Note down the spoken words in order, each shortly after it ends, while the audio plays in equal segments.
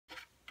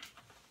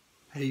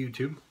Hey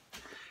YouTube,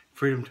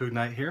 Freedom to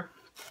Ignite here.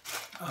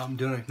 I'm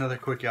doing another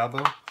quick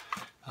yabo.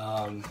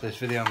 This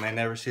video may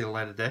never see the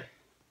light of day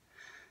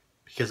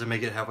because I may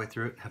get halfway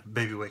through it and have a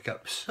baby wake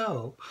up.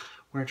 So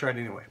we're gonna try it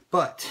anyway.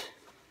 But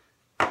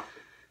I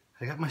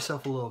got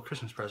myself a little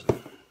Christmas present.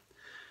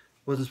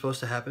 Wasn't supposed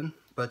to happen,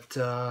 but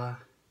also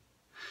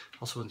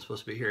wasn't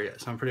supposed to be here yet.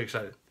 So I'm pretty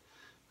excited.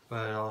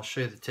 But I'll show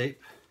you the tape.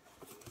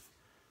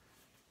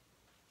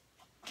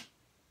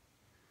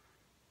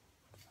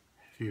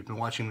 If you've been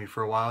watching me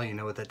for a while, you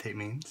know what that tape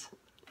means.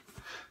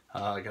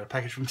 I got a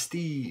package from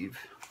Steve.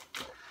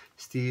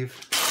 Steve,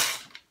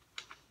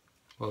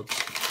 whoops.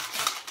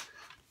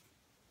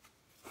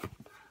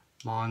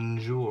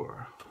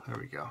 Bonjour. There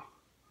we go.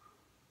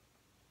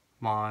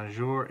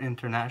 Bonjour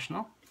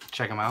International.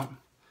 Check them out.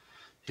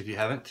 If you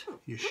haven't,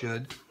 you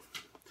should.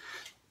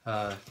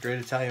 Great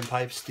Italian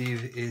pipe.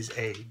 Steve is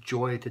a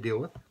joy to deal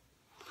with.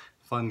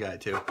 Fun guy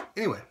too.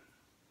 Anyway,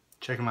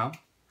 check him out.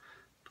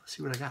 Let's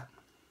see what I got.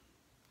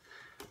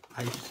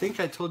 I think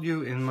I told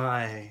you in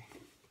my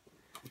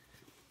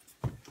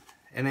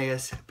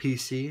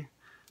Nascp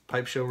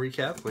pipe show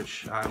recap,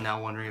 which I'm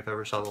now wondering if I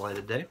ever saw the light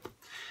of day,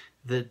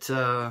 that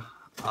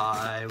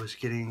I was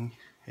getting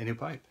a new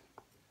pipe.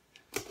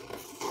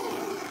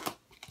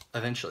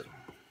 Eventually.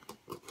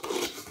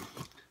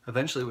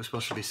 Eventually it was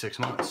supposed to be 6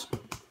 months.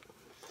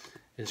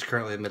 It's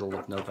currently the middle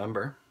of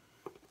November,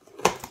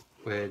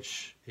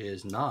 which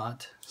is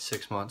not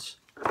 6 months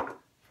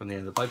from the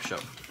end of the pipe show.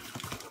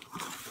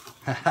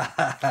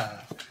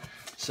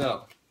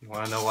 So, you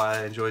want to know why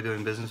I enjoy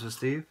doing business with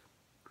Steve?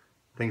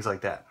 Things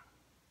like that.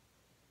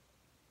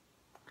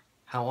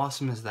 How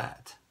awesome is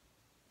that?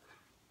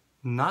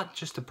 Not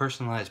just a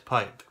personalized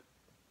pipe,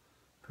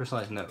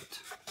 personalized note.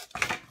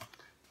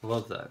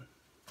 Love that.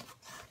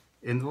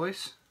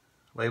 Invoice,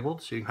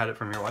 labeled so you can hide it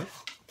from your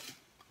wife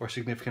or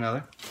significant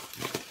other.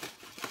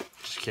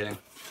 Just kidding,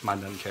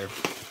 mine doesn't care.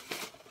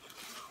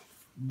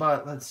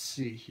 But let's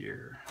see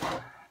here.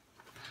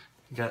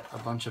 Got a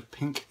bunch of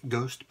pink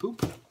ghost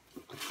poop.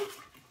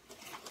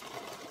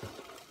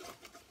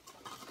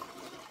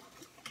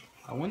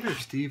 I wonder if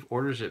Steve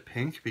orders it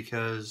pink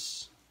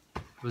because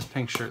of his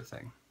pink shirt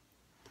thing.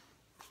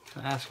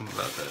 Can I ask him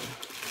about that?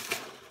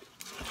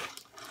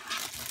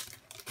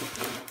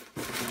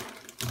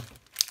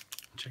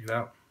 Check it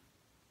out.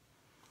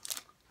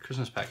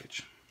 Christmas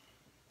package.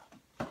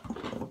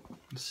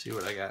 Let's see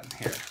what I got in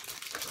here.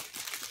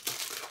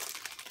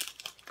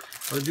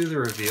 I would do the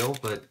reveal,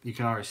 but you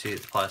can already see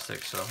it's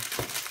plastic, so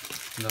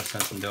no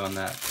sense in doing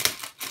that.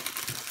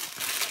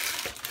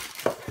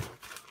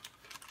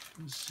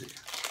 Let's see.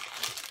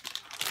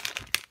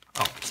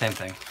 Oh, same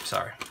thing.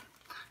 Sorry.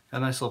 Got a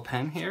nice little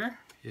pen here.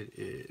 It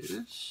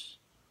is.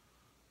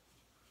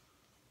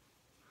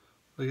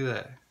 Look at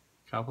that.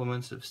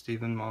 Compliments of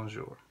Stephen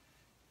Bonjour.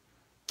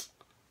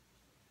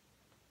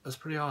 That's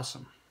pretty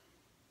awesome.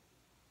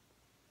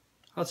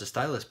 Oh, it's a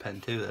stylus pen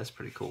too. That's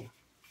pretty cool.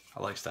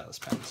 I like stylus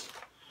pens.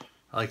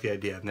 I like the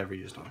idea. I've never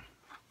used one.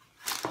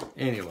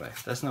 Anyway,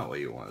 that's not what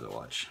you wanted to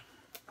watch.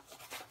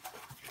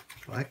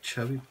 Black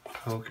Chubby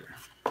Poker.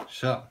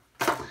 So,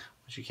 what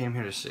you came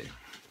here to see.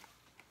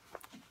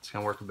 It's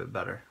going to work a bit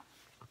better.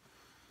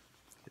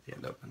 Get the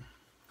end open.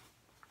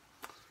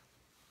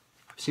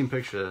 I've seen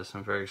pictures of this.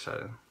 I'm very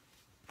excited.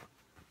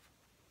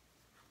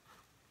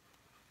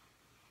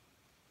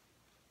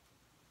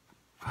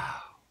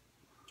 Wow.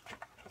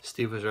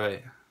 Steve was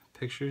right.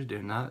 Pictures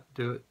do not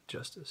do it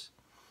justice.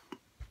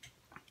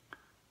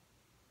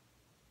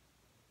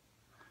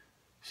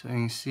 So you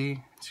can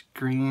see it's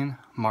green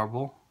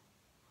marble,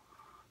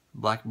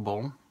 black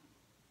bowl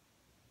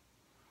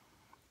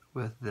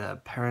with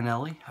the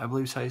Parinelli, I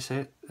believe is how you say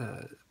it,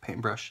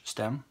 paintbrush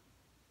stem.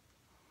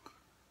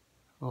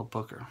 A little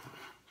poker.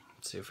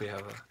 Let's see if we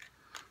have a,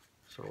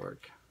 this will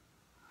work.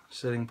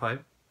 Sitting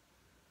pipe.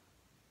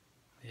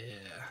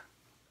 Yeah.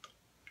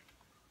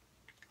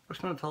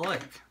 What's not to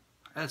like?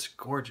 That's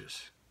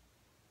gorgeous.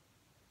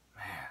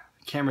 Man,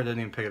 the camera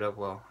didn't even pick it up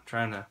well. I'm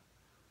trying to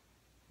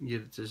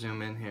get it to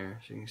zoom in here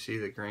so you can see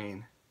the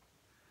green.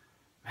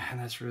 Man,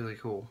 that's really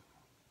cool.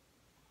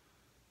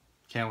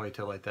 Can't wait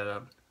to light that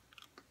up.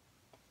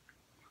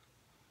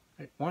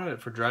 I wanted it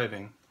for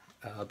driving,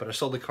 but I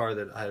sold the car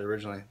that I had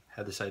originally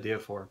had this idea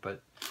for,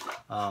 but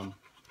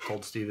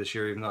told Steve this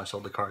year, even though I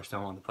sold the car, I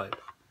still want the pipe.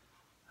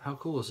 How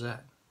cool is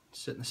that?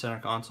 Sit in the center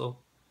console,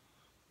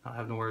 not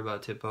having to worry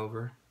about tip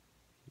over.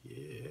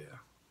 Yeah.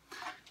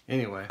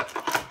 Anyway,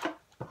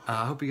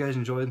 I hope you guys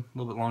enjoyed a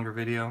little bit longer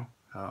video.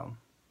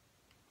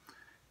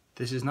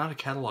 This is not a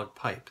catalog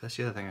pipe. That's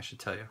the other thing I should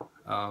tell you.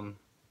 Well,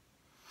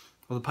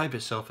 the pipe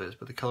itself is,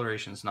 but the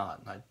coloration is not.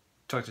 And I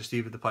talked to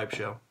Steve at the pipe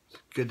show. It's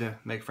good to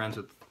make friends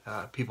with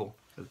people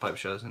at the pipe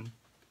shows and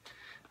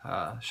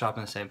shop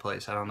in the same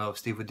place. I don't know if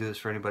Steve would do this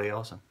for anybody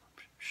else. I'm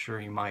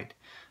sure he might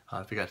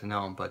if you got to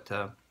know him. But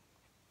I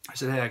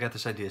said, hey, I got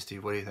this idea,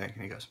 Steve. What do you think?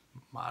 And he goes,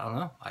 I don't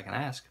know. I can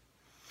ask.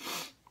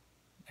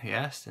 He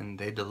asked, and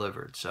they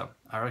delivered. So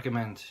I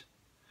recommend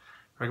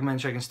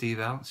checking Steve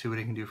out, see what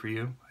he can do for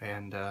you.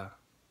 And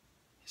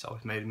he's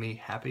always made me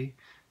happy.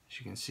 As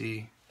you can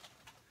see,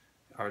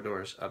 power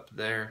doors up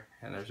there,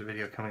 and there's a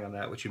video coming on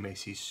that, which you may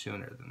see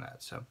sooner than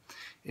that. So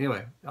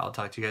anyway, I'll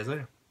talk to you guys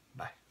later.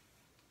 Bye.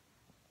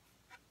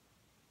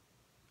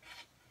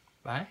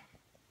 Bye.